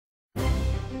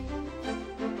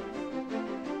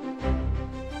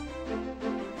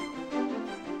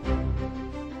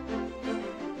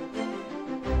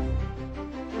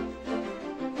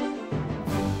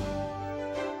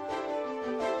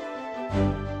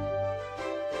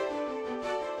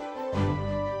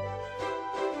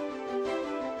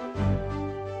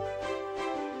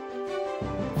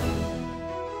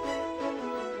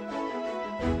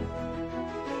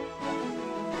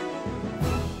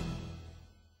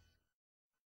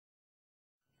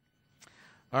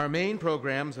Our main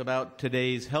program's about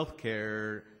today's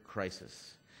healthcare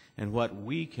crisis and what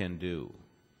we can do.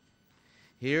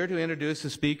 Here to introduce the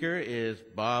speaker is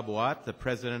Bob Watt, the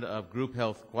president of Group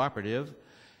Health Cooperative,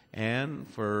 and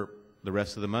for the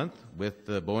rest of the month with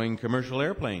the Boeing commercial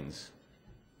airplanes.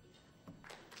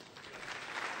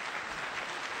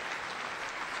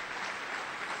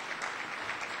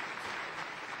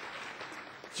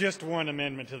 Just one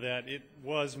amendment to that. It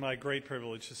was my great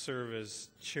privilege to serve as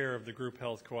chair of the Group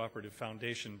Health Cooperative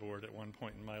Foundation Board at one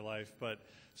point in my life, but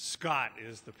Scott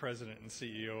is the president and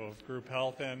CEO of Group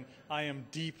Health, and I am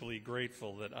deeply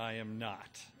grateful that I am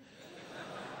not.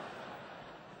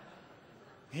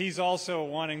 He's also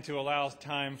wanting to allow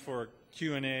time for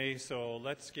Q&A, so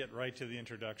let's get right to the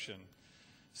introduction.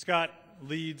 Scott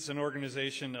leads an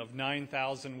organization of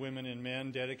 9,000 women and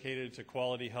men dedicated to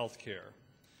quality health care.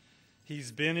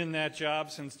 He's been in that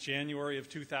job since January of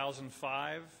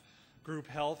 2005. Group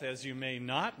Health, as you may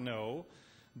not know,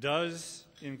 does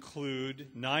include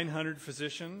 900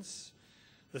 physicians,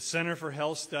 the Center for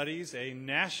Health Studies, a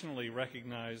nationally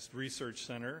recognized research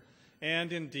center,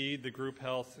 and indeed the Group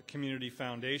Health Community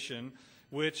Foundation,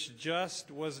 which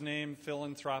just was named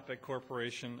Philanthropic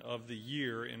Corporation of the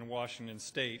Year in Washington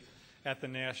State at the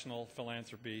National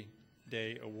Philanthropy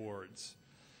Day Awards.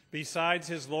 Besides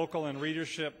his local and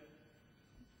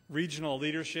regional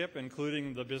leadership,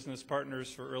 including the Business Partners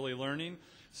for Early Learning,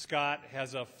 Scott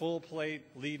has a full plate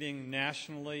leading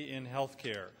nationally in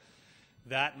healthcare.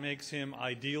 That makes him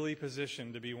ideally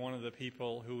positioned to be one of the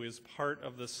people who is part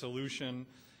of the solution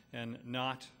and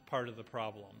not part of the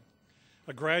problem.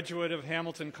 A graduate of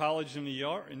Hamilton College in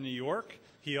New York,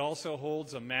 he also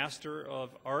holds a Master of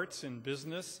Arts in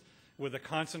Business with a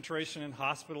concentration in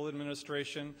hospital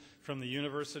administration from the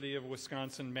University of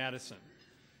Wisconsin-Madison.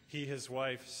 He, his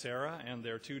wife, Sarah, and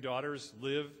their 2 daughters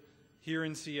live here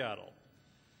in Seattle.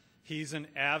 He's an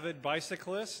avid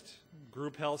bicyclist.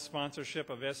 Group Health sponsorship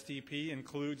of STP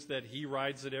includes that he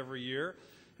rides it every year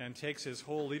and takes his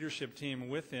whole leadership team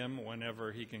with him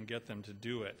whenever he can get them to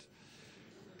do it.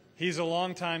 He's a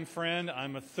longtime friend.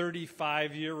 I'm a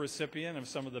 35-year recipient of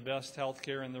some of the best health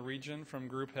care in the region from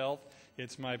Group Health.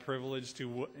 It's my privilege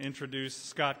to introduce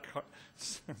Scott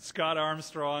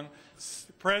Armstrong,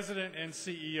 President and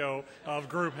CEO of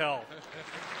Group Health.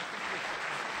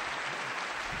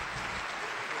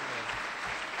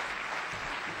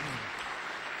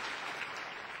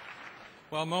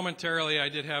 Well, momentarily I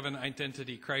did have an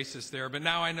identity crisis there, but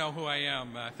now I know who I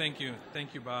am. Thank you,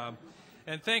 Bob.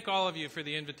 And thank all of you for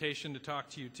the invitation to talk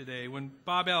to you today. When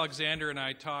Bob Alexander and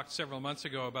I talked several months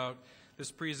ago about this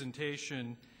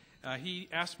presentation, he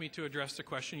asked me to address the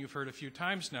question you've heard a few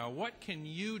times now: what can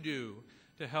you do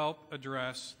to help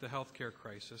address the healthcare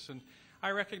crisis? And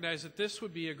I recognize that this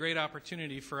would be a great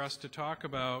opportunity for us to talk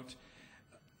about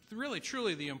really,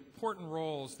 truly the important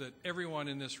roles that everyone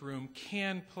in this room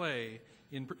can play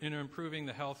in improving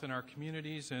the health in our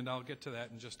communities, and I'll get to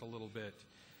that in just a little bit.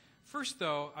 First,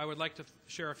 though, I would like to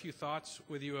share a few thoughts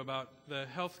with you about the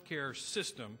healthcare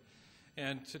system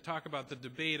and to talk about the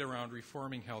debate around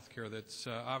reforming healthcare that's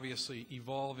obviously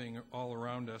evolving all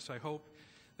around us. I hope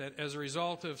that as a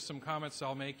result of some comments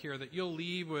I'll make here that you'll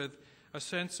leave with a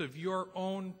sense of your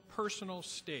own personal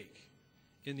stake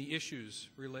in the issues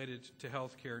related to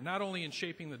healthcare, not only in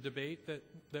shaping the debate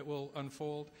that will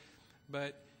unfold,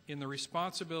 but in the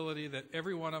responsibility that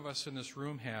every one of us in this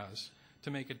room has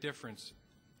to make a difference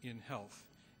in health.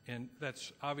 And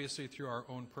that's obviously through our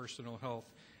own personal health,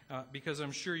 because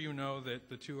I'm sure you know that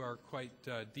the two are quite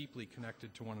deeply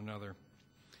connected to one another.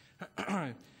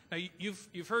 Now,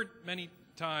 you've heard many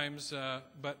times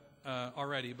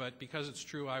already, but because it's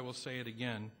true, I will say it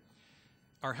again.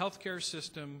 Our healthcare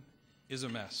system is a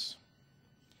mess.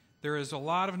 There is a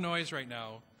lot of noise right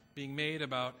now being made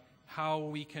about how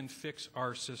we can fix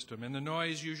our system, and the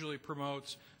noise usually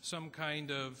promotes some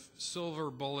kind of silver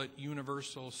bullet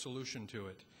universal solution to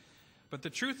it. But the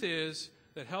truth is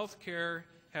that healthcare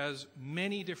has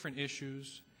many different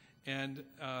issues and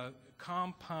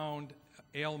compound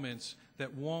ailments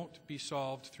that won't be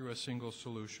solved through a single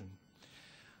solution.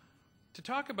 To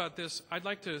talk about this, I'd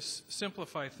like to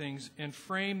simplify things and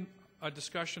frame a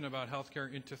discussion about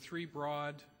healthcare into three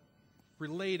broad,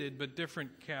 related but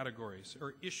different categories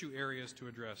or issue areas to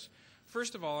address.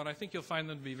 First of all, and I think you'll find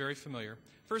them to be very familiar,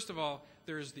 first of all,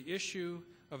 there is the issue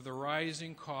of the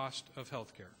rising cost of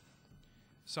healthcare.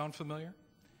 Sound familiar?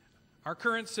 Our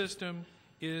current system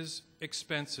is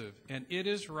expensive, and it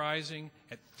is rising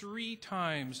at 3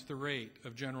 times the rate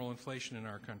of general inflation in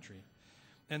our country.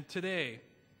 And today,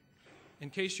 in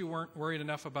case you weren't worried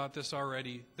enough about this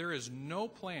already, there is no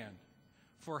plan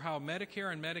for how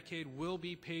Medicare and Medicaid will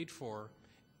be paid for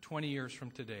 20 years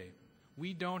from today.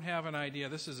 We don't have an idea.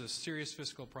 This is a serious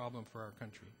fiscal problem for our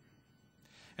country.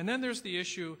 And then there's the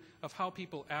issue of how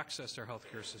people access our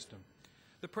healthcare system.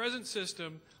 The present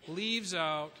system leaves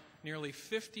out nearly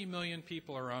 50 million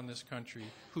people around this country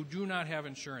who do not have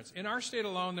insurance. In our state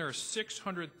alone, there are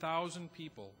 600,000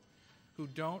 people who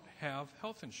don't have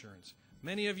health insurance.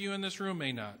 Many of you in this room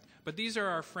may not, but these are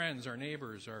our friends, our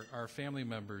neighbors, our family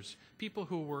members, people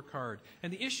who work hard.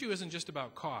 And the issue isn't just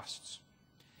about costs.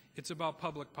 It's about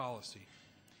public policy.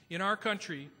 In our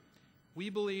country, we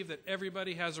believe that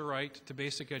everybody has a right to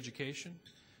basic education,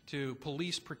 to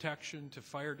police protection, to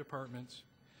fire departments.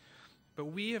 But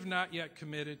we have not yet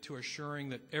committed to assuring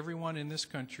that everyone in this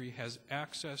country has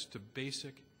access to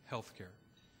basic health care.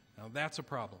 Now, that's a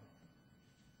problem.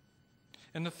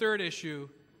 And the third issue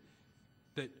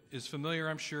that is familiar,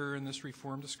 I'm sure, in this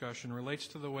reform discussion relates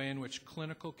to the way in which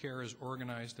clinical care is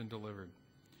organized and delivered.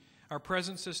 Our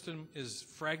present system is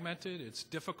fragmented, it's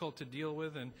difficult to deal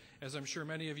with, and as I'm sure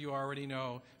many of you already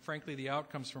know, frankly, the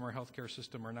outcomes from our healthcare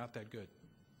system are not that good.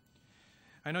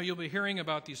 I know you'll be hearing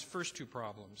about these first two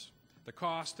problems, the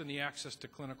cost and the access to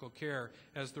clinical care,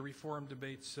 as the reform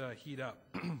debates heat up.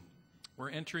 We're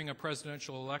entering a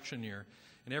presidential election year,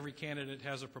 and every candidate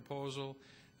has a proposal,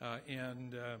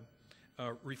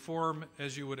 reform,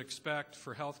 as you would expect,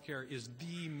 for health care is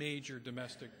the major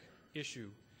domestic issue.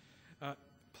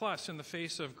 Plus, in the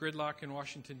face of gridlock in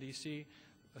Washington, D.C.,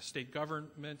 state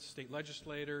governments, state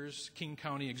legislators, King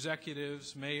County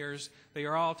executives, mayors, they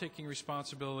are all taking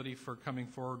responsibility for coming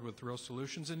forward with real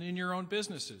solutions. And in your own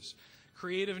businesses,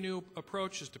 creative new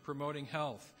approaches to promoting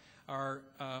health. Our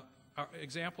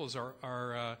examples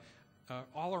are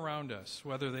all around us,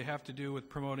 whether they have to do with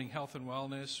promoting health and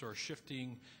wellness or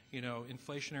shifting,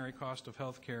 inflationary cost of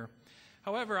health care.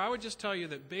 However, I would just tell you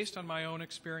that based on my own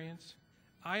experience,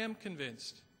 I am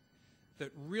convinced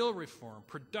that real reform,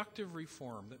 productive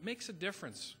reform that makes a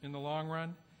difference in the long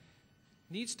run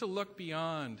needs to look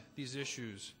beyond these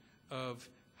issues of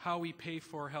how we pay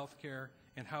for health care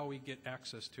and how we get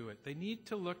access to it. They need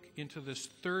to look into this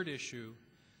third issue,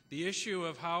 the issue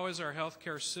of how is our health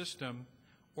care system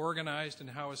organized and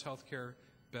how is health care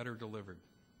better delivered.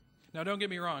 Now, don't get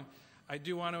me wrong. I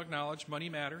do want to acknowledge money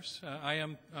matters. I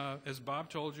am, as Bob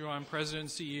told you, I'm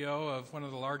president and CEO of one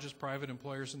of the largest private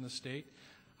employers in the state.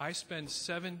 I spend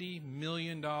 $70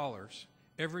 million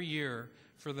every year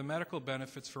for the medical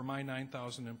benefits for my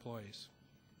 9,000 employees.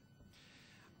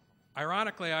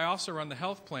 Ironically, I also run the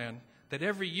health plan that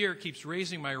every year keeps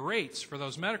raising my rates for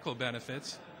those medical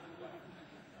benefits,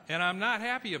 and I'm not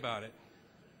happy about it.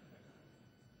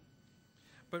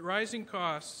 But rising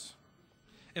costs,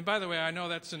 and by the way, I know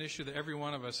that's an issue that every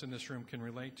one of us in this room can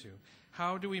relate to.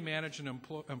 How do we manage an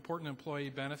important employee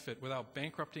benefit without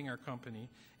bankrupting our company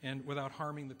and without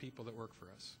harming the people that work for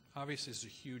us? Obviously, it's a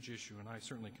huge issue, and I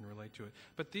certainly can relate to it.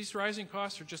 But these rising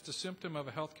costs are just a symptom of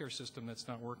a healthcare system that's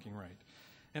not working right.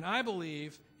 And I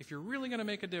believe if you're really going to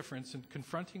make a difference in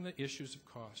confronting the issues of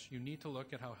cost, you need to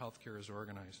look at how healthcare is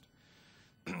organized.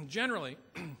 Generally,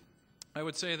 I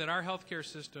would say that our healthcare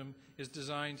system is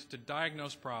designed to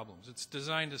diagnose problems. It's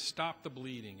designed to stop the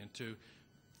bleeding and to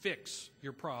fix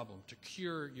your problem, to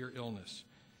cure your illness.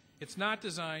 It's not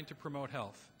designed to promote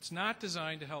health. It's not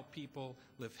designed to help people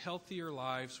live healthier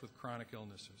lives with chronic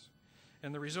illnesses.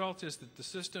 And the result is that the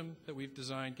system that we've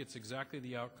designed gets exactly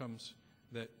the outcomes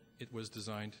that it was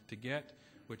designed to get,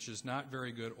 which is not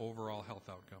very good overall health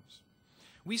outcomes.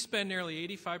 We spend nearly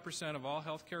 85% of all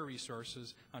healthcare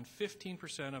resources on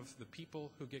 15% of the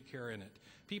people who get care in it.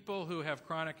 People who have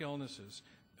chronic illnesses.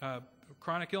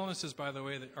 Chronic illnesses, by the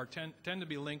way, that tend to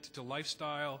be linked to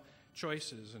lifestyle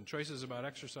choices and choices about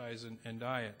exercise and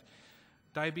diet.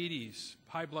 Diabetes,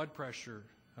 high blood pressure,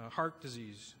 heart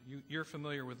disease, you're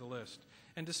familiar with the list.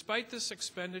 And despite this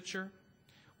expenditure,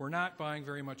 we're not buying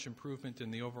very much improvement in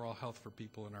the overall health for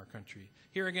people in our country.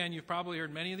 Here again, you've probably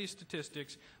heard many of these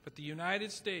statistics, but the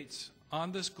United States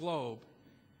on this globe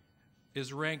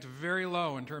is ranked very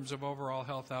low in terms of overall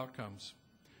health outcomes.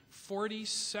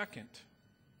 42nd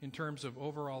in terms of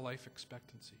overall life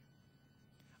expectancy.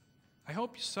 I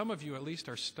hope some of you at least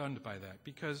are stunned by that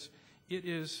because it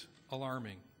is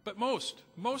alarming. But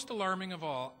most alarming of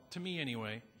all, to me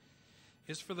anyway,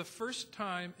 is for the first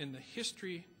time in the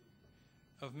history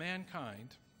of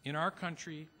mankind, in our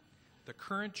country, the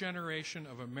current generation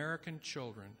of American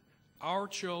children, our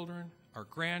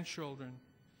grandchildren,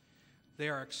 they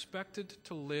are expected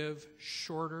to live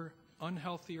shorter,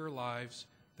 unhealthier lives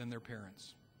than their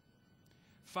parents.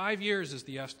 5 years is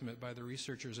the estimate by the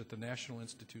researchers at the National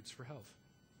Institutes for Health.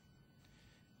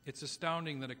 It's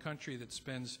astounding that a country that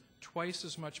spends twice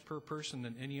as much per person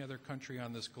than any other country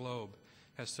on this globe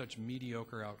has such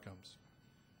mediocre outcomes.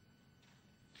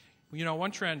 You know,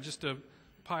 one trend, just to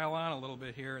pile on a little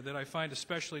bit here, that I find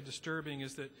especially disturbing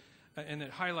is that, and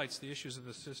it highlights the issues of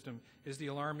the system, is the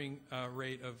alarming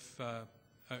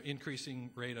increasing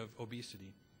rate of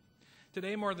obesity.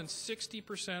 Today, more than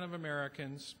 60% of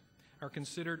Americans are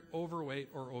considered overweight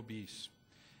or obese.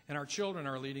 And our children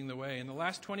are leading the way. In the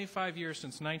last 25 years,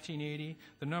 since 1980,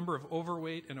 the number of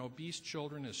overweight and obese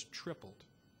children has tripled.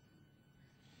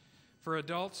 For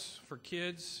adults, for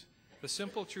kids, the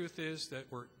simple truth is that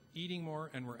we're eating more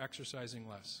and we're exercising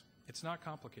less. It's not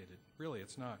complicated. Really,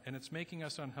 it's not. And it's making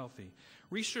us unhealthy.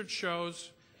 Research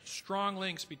shows strong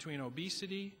links between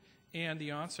obesity and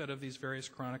the onset of these various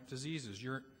chronic diseases.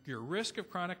 Your risk of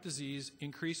chronic disease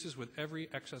increases with every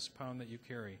excess pound that you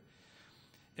carry.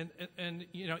 And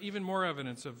you know, even more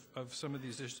evidence of some of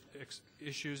these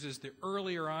issues is the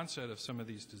earlier onset of some of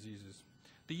these diseases.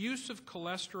 The use of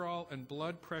cholesterol and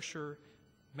blood pressure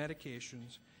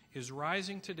medications is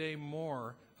rising today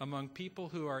more among people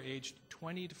who are aged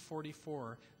 20 to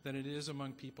 44 than it is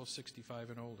among people 65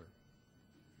 and older.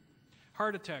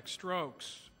 Heart attacks,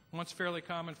 strokes, once fairly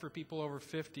common for people over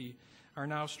 50, are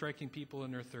now striking people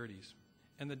in their 30s.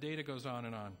 And the data goes on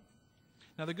and on.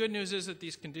 Now, the good news is that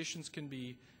these conditions can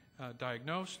be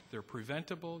diagnosed. They're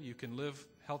preventable. You can live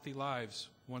healthy lives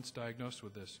once diagnosed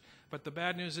with this. But the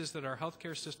bad news is that our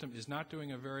healthcare system is not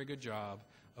doing a very good job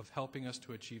of helping us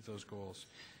to achieve those goals.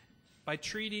 By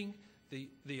treating the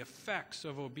effects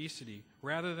of obesity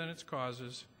rather than its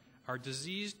causes, our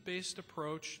disease-based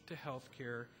approach to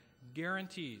healthcare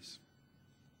guarantees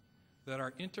that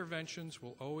our interventions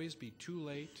will always be too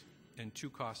late and too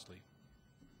costly.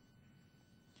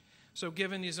 So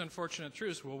given these unfortunate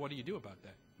truths, well, what do you do about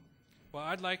that? Well,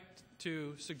 I'd like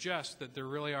to suggest that there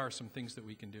really are some things that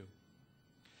we can do. In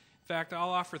fact, I'll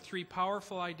offer 3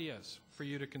 powerful ideas for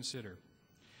you to consider.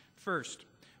 First,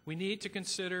 we need to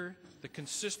consider the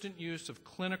consistent use of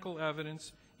clinical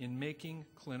evidence in making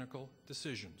clinical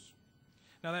decisions.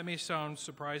 Now, that may sound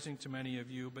surprising to many of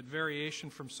you, but variation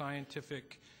from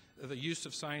the use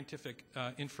of scientific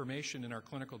information in our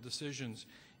clinical decisions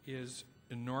is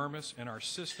enormous, and our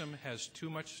system has too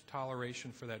much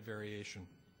toleration for that variation.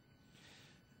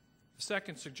 The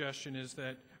second suggestion is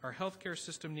that our healthcare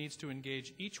system needs to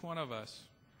engage each one of us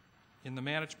in the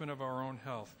management of our own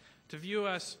health, to view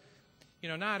us, you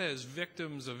know, not as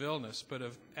victims of illness, but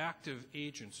of active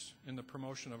agents in the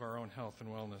promotion of our own health and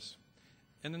wellness.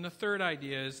 And then the third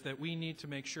idea is that we need to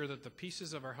make sure that the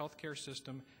pieces of our healthcare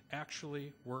system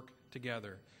actually work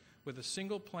together with a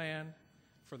single plan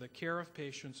for the care of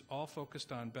patients, all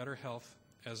focused on better health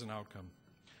as an outcome.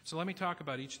 So let me talk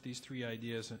about each of these 3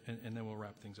 ideas, and then we'll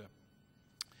wrap things up.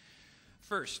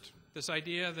 First, this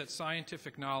idea that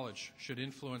scientific knowledge should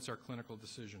influence our clinical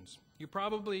decisions. You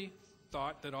probably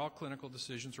thought that all clinical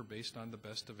decisions were based on the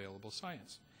best available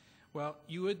science. Well,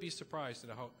 you would be surprised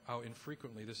at how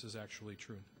infrequently this is actually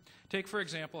true. Take, for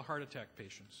example, heart attack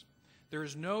patients. There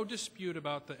is no dispute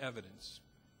about the evidence.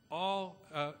 All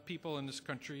people in this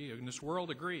country, in this world,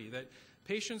 agree that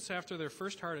patients after their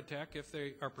first heart attack, if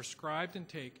they are prescribed and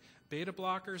take beta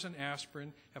blockers and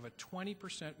aspirin, have a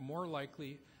 20% more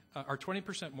likely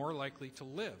to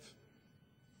live.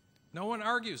 No one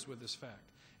argues with this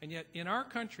fact. And yet, in our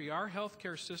country, our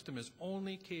healthcare system is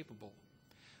only capable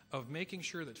of making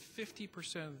sure that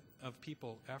 50% of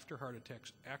people after heart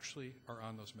attacks actually are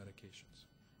on those medications.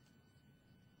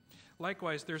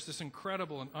 Likewise, there's this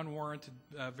incredible and unwarranted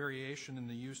variation in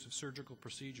the use of surgical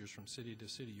procedures from city to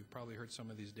city. You've probably heard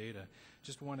some of these data.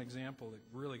 Just one example that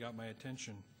really got my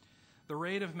attention. The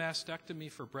rate of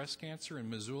mastectomy for breast cancer in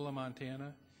Missoula,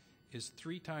 Montana, is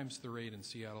 3 times the rate in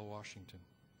Seattle, Washington.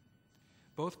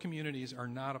 Both communities are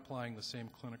not applying the same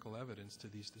clinical evidence to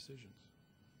these decisions.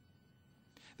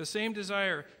 The same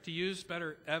desire to use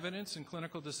better evidence in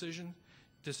clinical decisions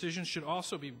should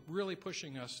also be really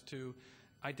pushing us to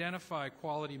identify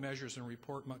quality measures and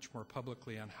report much more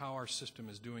publicly on how our system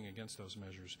is doing against those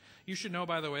measures. You should know,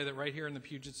 by the way, that right here in the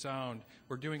Puget Sound,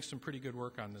 we're doing some pretty good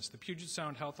work on this. The Puget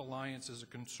Sound Health Alliance is a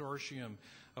consortium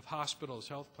of hospitals,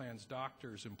 health plans,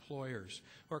 doctors, employers,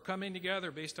 who are coming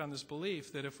together based on this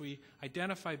belief that if we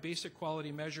identify basic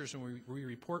quality measures and we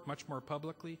report much more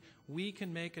publicly, we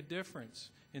can make a difference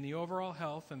in the overall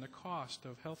health and the cost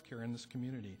of health care in this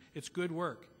community. It's good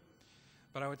work.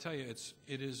 But I would tell you,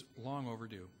 it is long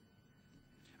overdue.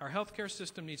 Our healthcare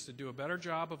system needs to do a better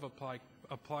job of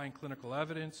applying clinical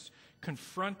evidence,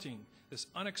 confronting this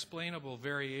unexplainable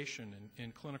variation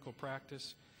in clinical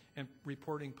practice, and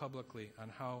reporting publicly on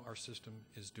how our system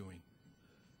is doing.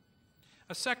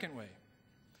 A second way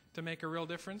to make a real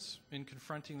difference in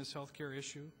confronting this healthcare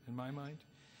issue, in my mind,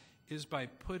 is by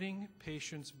putting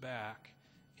patients back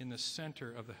in the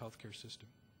center of the healthcare system.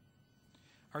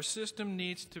 Our system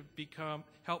needs to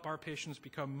help our patients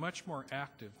become much more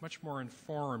active, much more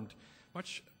informed,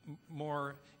 much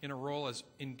more in a role as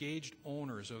engaged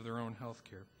owners of their own health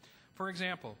care. For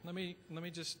example, let me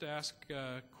just ask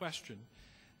a question.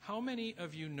 How many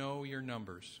of you know your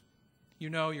numbers? You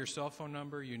know your cell phone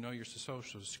number, you know your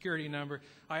social security number.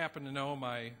 I happen to know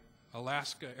my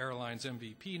Alaska Airlines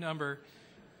MVP number.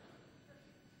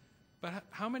 But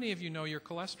how many of you know your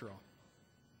cholesterol?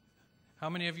 How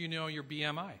many of you know your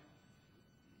BMI?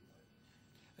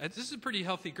 This is a pretty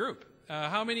healthy group.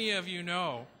 How many of you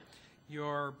know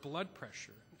your blood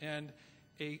pressure? And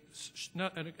a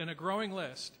growing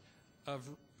list of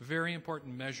very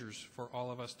important measures for all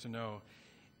of us to know.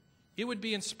 It would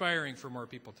be inspiring for more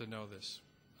people to know this.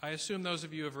 I assume those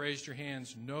of you who have raised your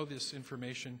hands know this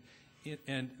information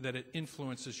and that it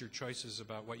influences your choices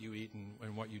about what you eat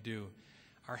and what you do.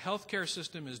 Our healthcare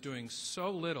system is doing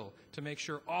so little to make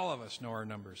sure all of us know our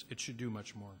numbers. It should do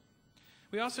much more.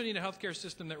 We also need a healthcare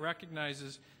system that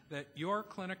recognizes that your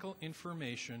clinical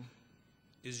information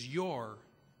is your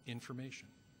information.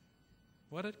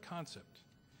 What a concept.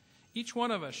 Each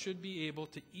one of us should be able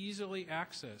to easily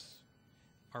access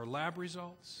our lab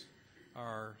results,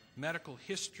 our medical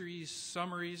histories,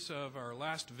 summaries of our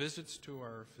last visits to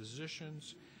our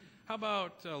physicians. How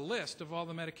about a list of all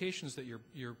the medications that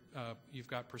you've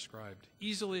got prescribed?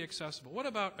 Easily accessible. What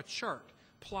about a chart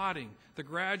plotting the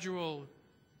gradual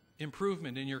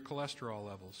improvement in your cholesterol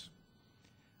levels?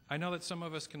 I know that some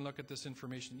of us can look at this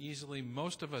information easily.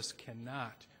 Most of us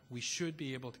cannot. We should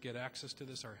be able to get access to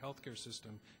this. Our healthcare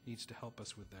system needs to help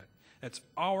us with that. That's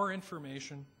our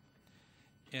information,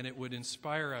 and it would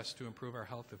inspire us to improve our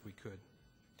health if we could.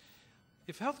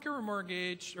 If healthcare were more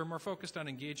engaged or more focused on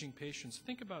engaging patients,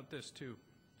 think about this too.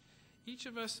 Each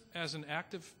of us as an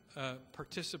active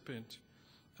participant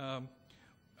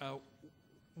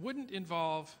wouldn't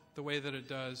involve the way that it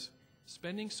does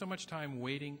spending so much time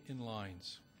waiting in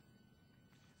lines.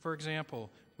 For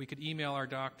example, we could email our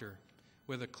doctor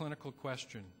with a clinical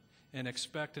question and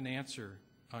expect an answer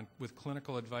with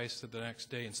clinical advice the next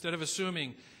day, instead of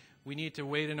assuming we need to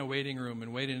wait in a waiting room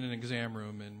and wait in an exam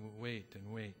room and wait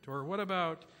and wait. Or what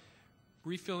about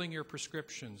refilling your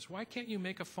prescriptions? Why can't you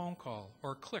make a phone call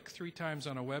or click 3 times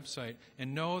on a website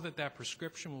and know that that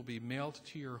prescription will be mailed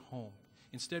to your home?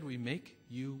 Instead, we make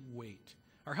you wait.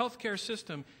 Our healthcare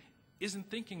system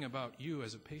isn't thinking about you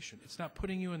as a patient. It's not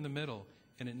putting you in the middle,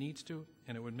 and it needs to,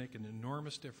 and it would make an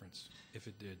enormous difference if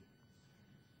it did.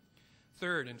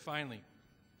 Third, and finally,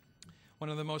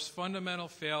 one of the most fundamental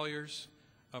failures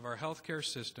of our healthcare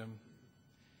system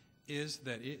is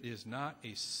that it is not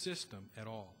a system at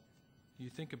all. You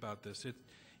think about this.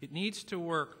 It needs to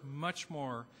work much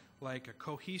more like a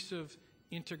cohesive,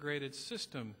 integrated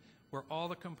system where all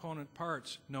the component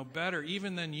parts know better,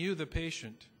 even than you, the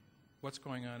patient, what's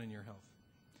going on in your health.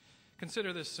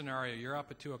 Consider this scenario. You're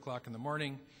up at 2 o'clock in the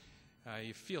morning.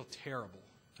 You feel terrible.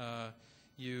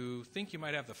 You think you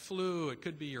might have the flu. It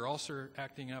could be your ulcer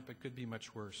acting up. It could be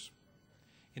much worse.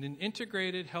 In an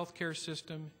integrated healthcare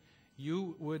system,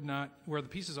 you would not, where the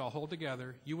pieces all hold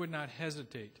together, you would not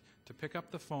hesitate to pick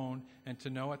up the phone and to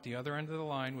know at the other end of the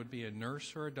line would be a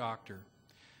nurse or a doctor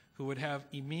who would have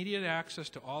immediate access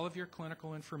to all of your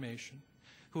clinical information,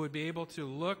 who would be able to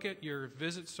look at your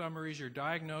visit summaries, your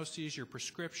diagnoses, your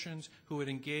prescriptions, who would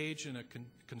engage in a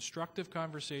constructive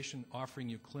conversation offering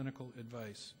you clinical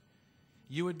advice.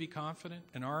 You would be confident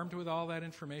and armed with all that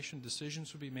information.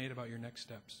 Decisions would be made about your next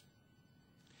steps.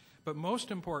 But most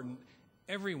important,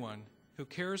 everyone who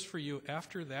cares for you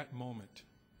after that moment,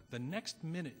 the next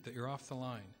minute that you're off the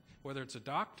line, whether it's a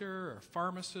doctor or a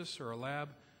pharmacist or a lab,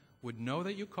 would know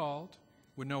that you called,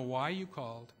 would know why you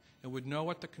called, and would know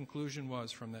what the conclusion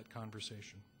was from that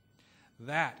conversation.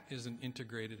 That is an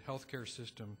integrated healthcare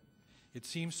system It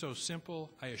seems so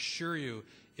simple. I assure you,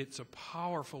 it's a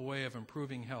powerful way of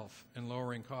improving health and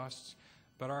lowering costs,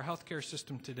 but our healthcare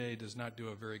system today does not do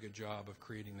a very good job of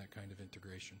creating that kind of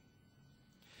integration.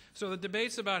 So the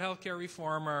debates about healthcare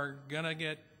reform are going to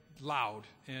get loud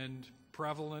and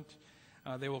prevalent.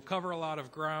 They will cover a lot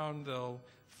of ground. They'll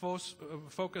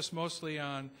focus mostly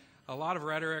on a lot of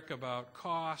rhetoric about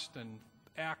cost and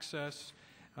access,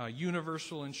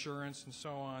 universal insurance, and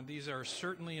so on. These are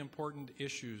certainly important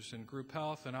issues, and group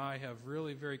health and I have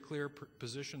really very clear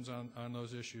positions on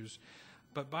those issues.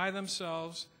 But by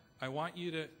themselves, I want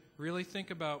you to really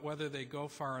think about whether they go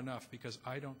far enough, because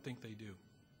I don't think they do.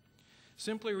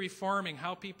 Simply reforming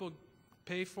how people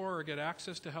pay for or get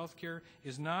access to health care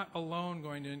is not alone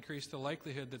going to increase the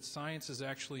likelihood that science is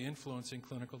actually influencing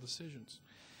clinical decisions.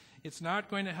 It's not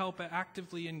going to help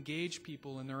actively engage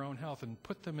people in their own health and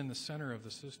put them in the center of the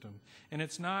system. And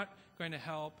it's not going to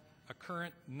help a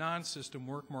current non-system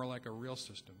work more like a real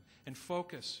system and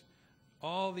focus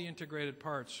all the integrated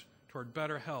parts toward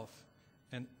better health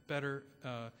and better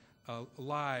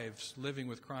lives living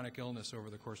with chronic illness over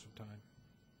the course of time.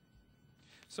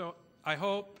 So I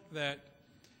hope that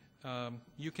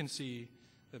you can see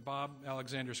that Bob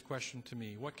Alexander's question to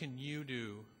me, what can you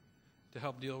do to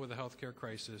help deal with the healthcare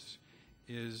crisis,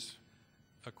 is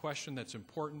a question that's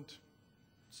important,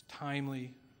 it's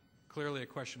timely, clearly a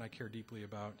question I care deeply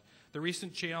about. The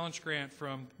recent challenge grant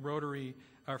from Rotary,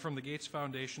 from the Gates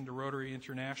Foundation to Rotary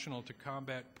International to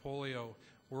combat polio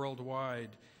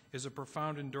worldwide is a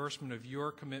profound endorsement of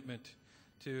your commitment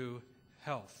to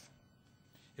health.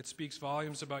 It speaks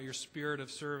volumes about your spirit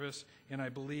of service, and I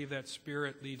believe that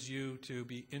spirit leads you to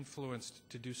be influenced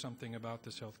to do something about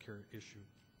this healthcare issue.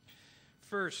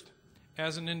 First,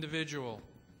 as an individual,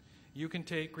 you can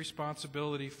take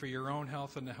responsibility for your own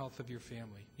health and the health of your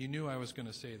family. You knew I was going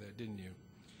to say that, didn't you?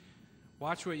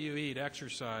 Watch what you eat,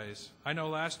 exercise. I know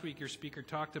last week your speaker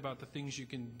talked about the things you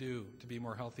can do to be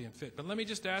more healthy and fit, but let me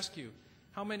just ask you,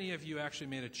 how many of you actually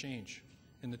made a change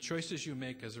in the choices you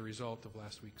make as a result of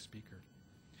last week's speaker?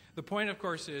 The point, of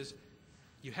course, is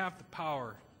you have the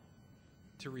power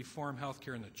to reform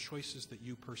healthcare and the choices that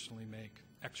you personally make.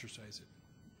 Exercise it.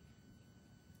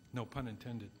 No pun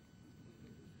intended.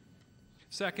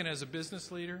 Second, as a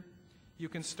business leader, you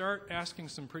can start asking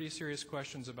some pretty serious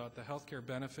questions about the healthcare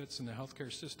benefits and the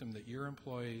healthcare system that your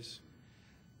employees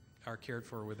are cared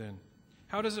for within.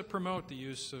 How does it promote the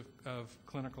use of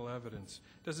clinical evidence?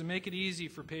 Does it make it easy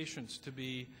for patients to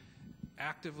be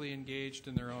actively engaged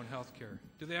in their own health care?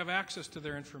 Do they have access to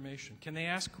their information? Can they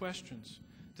ask questions?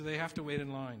 Do they have to wait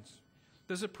in lines?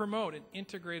 Does it promote an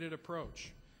integrated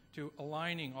approach to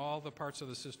aligning all the parts of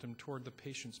the system toward the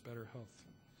patient's better health?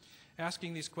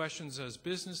 Asking these questions as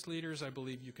business leaders, I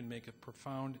believe you can make a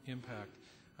profound impact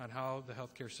on how the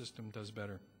healthcare system does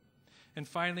better. And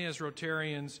finally, as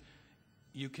Rotarians,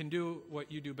 you can do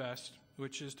what you do best,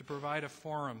 which is to provide a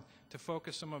forum to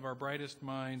focus some of our brightest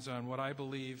minds on what I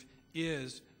believe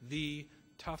is the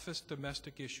toughest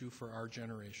domestic issue for our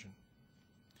generation.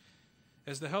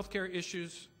 As the healthcare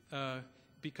issues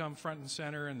become front and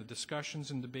center and the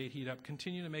discussions and debate heat up,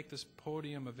 continue to make this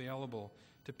podium available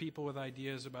to people with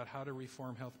ideas about how to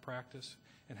reform health practice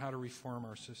and how to reform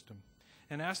our system.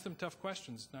 And ask them tough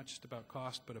questions, not just about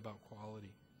cost, but about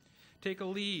quality. Take a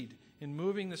lead in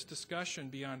moving this discussion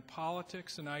beyond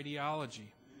politics and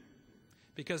ideology,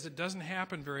 because it doesn't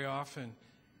happen very often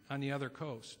on the other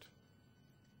coast.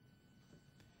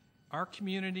 Our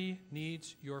community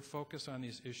needs your focus on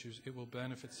these issues. It will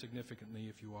benefit significantly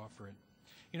if you offer it.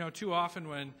 You know, too often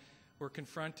when we're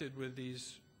confronted with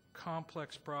these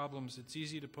complex problems, it's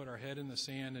easy to put our head in the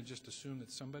sand and just assume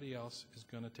that somebody else is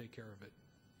going to take care of it.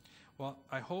 Well,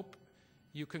 I hope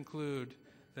you conclude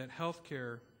that health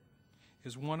care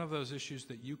is one of those issues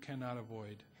that you cannot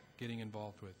avoid getting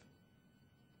involved with.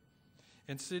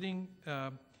 And sitting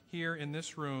here in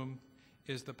this room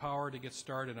is the power to get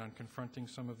started on confronting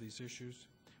some of these issues.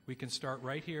 We can start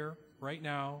right here, right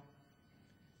now,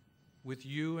 with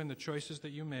you and the choices that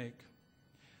you make.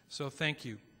 So thank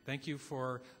you. Thank you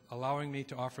for allowing me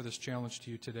to offer this challenge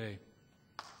to you today.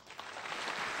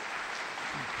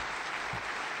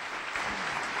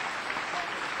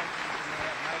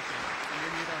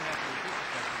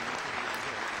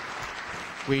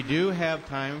 We do have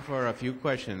time for a few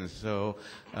questions, so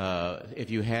if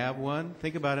you have one,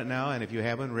 think about it now, and if you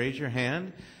have one, raise your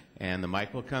hand, and the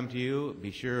mic will come to you.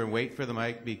 Be sure and wait for the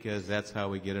mic, because that's how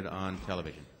we get it on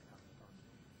television.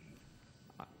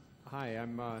 Hi,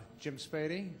 I'm Jim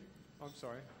Spady. Oh, I'm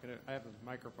sorry, I have a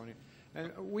microphone here.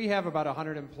 And we have about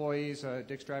 100 employees at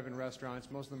Dick's Drive-In Restaurants.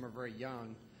 Most of them are very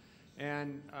young.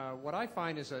 And what I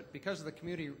find is that because of the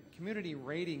community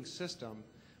rating system,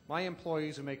 My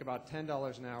employees who make about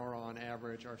 $10 an hour on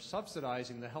average are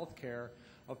subsidizing the health care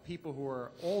of people who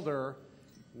are older,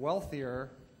 wealthier,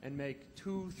 and make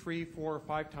 2, 3, 4, or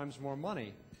 5 times more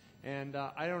money. And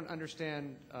I don't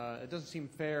understand, it doesn't seem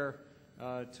fair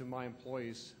to my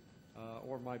employees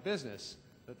or my business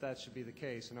that should be the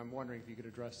case, and I'm wondering if you could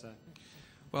address that.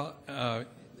 Well,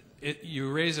 you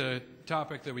raise a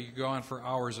topic that we could go on for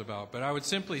hours about, but I would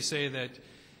simply say that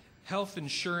health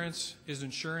insurance is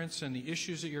insurance, and the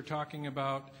issues that you're talking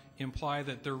about imply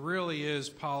that there really is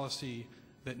policy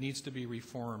that needs to be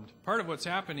reformed. Part of what's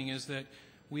happening is that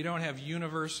we don't have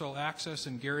universal access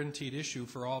and guaranteed issue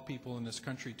for all people in this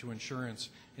country to insurance.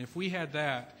 And if we had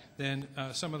that, then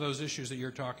some of those issues that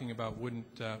you're talking about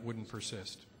wouldn't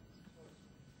persist.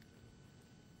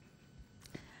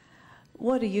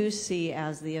 What do you see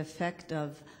as the effect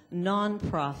of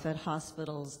nonprofit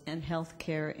hospitals and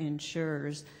healthcare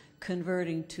insurers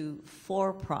converting to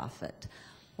for-profit?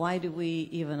 Why do we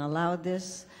even allow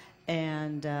this?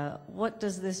 And what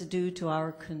does this do to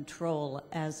our control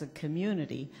as a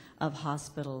community of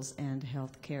hospitals and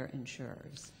healthcare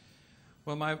insurers?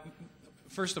 Well,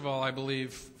 first of all, I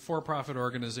believe for-profit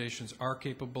organizations are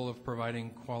capable of providing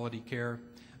quality care,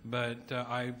 but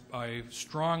I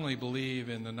strongly believe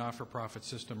in the not-for-profit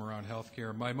system around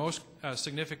healthcare. My most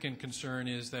significant concern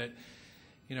is that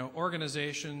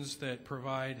organizations that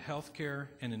provide healthcare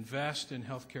and invest in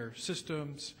healthcare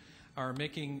systems are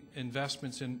making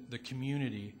investments in the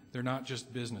community. They're not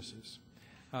just businesses.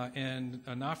 And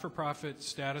a not-for-profit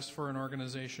status for an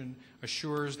organization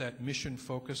assures that mission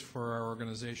focus for our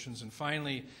organizations. And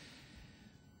finally,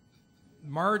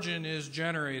 margin is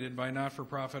generated by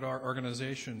not-for-profit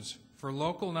organizations. For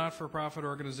local not-for-profit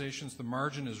organizations, the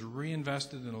margin is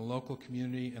reinvested in a local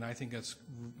community, and I think it's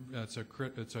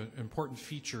an important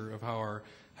feature of how our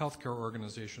healthcare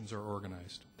organizations are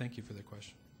organized. Thank you for the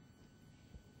question.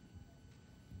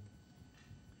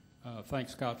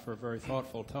 Thanks, Scott, for a very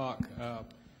thoughtful talk.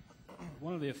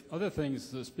 One of the other things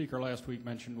the speaker last week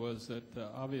mentioned was that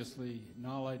obviously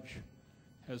knowledge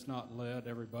has not led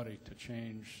everybody to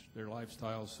change their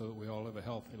lifestyles so that we all live a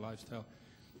healthy lifestyle.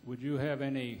 Would you have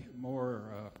any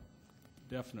more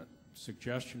definite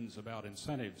suggestions about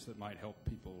incentives that might help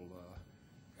people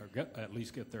or at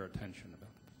least get their attention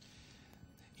about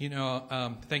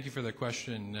it? Thank you for the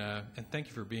question, and thank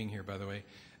you for being here, by the way.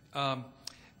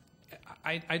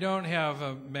 I don't have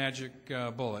a magic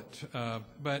bullet,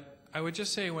 but I would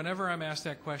just say whenever I'm asked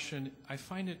that question, I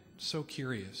find it so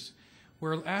curious.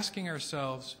 We're asking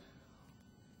ourselves,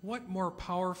 what more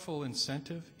powerful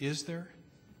incentive is there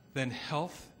than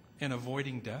health and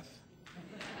avoiding death?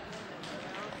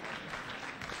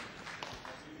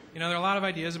 There are a lot of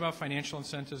ideas about financial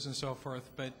incentives and so forth,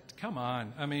 but come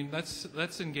on. I mean,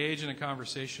 let's engage in a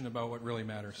conversation about what really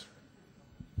matters.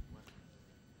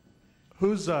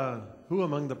 Who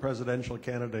among the presidential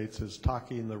candidates is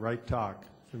talking the right talk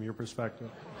from your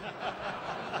perspective?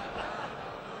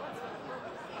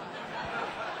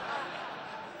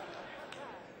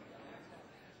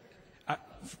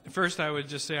 First, I would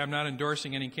just say I'm not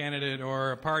endorsing any candidate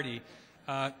or a party.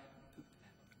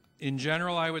 In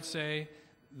general, I would say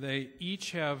they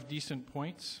each have decent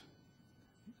points.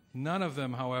 None of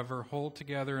them, however, hold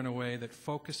together in a way that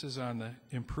focuses on the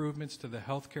improvements to the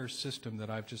healthcare system that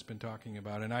I've just been talking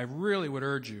about. And I really would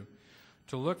urge you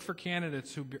to look for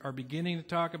candidates who are beginning to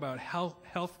talk about how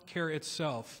healthcare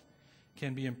itself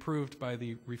can be improved by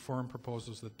the reform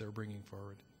proposals that they're bringing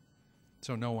forward.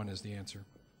 So no one is the answer.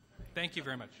 Thank you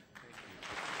very much.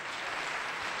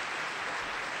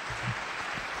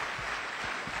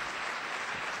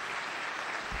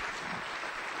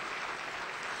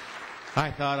 I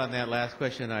thought on that last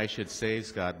question I should save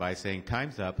Scott by saying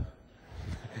time's up,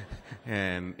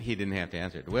 and he didn't have to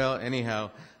answer it. Well,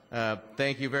 anyhow,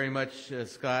 thank you very much,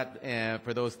 Scott,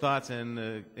 for those thoughts and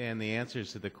the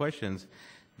answers to the questions.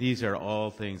 These are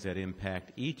all things that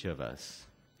impact each of us.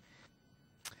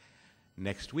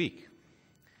 Next week,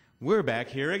 we're back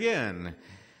here again.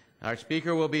 Our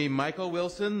speaker will be Michael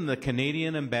Wilson, the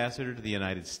Canadian ambassador to the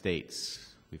United States.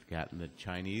 We've gotten the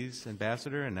Chinese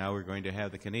ambassador, and now we're going to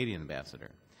have the Canadian ambassador.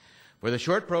 For the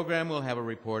short program, we'll have a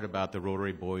report about the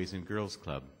Rotary Boys and Girls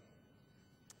Club.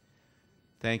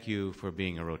 Thank you for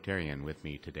being a Rotarian with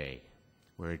me today.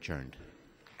 We're adjourned.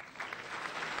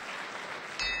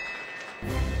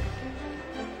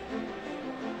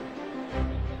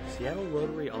 Seattle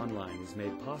Rotary Online is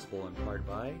made possible in part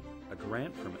by a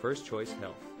grant from First Choice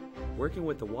Health, working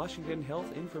with the Washington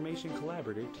Health Information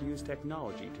Collaborative to use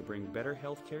technology to bring better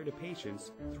health care to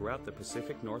patients throughout the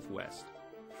Pacific Northwest.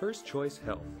 First Choice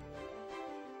Health,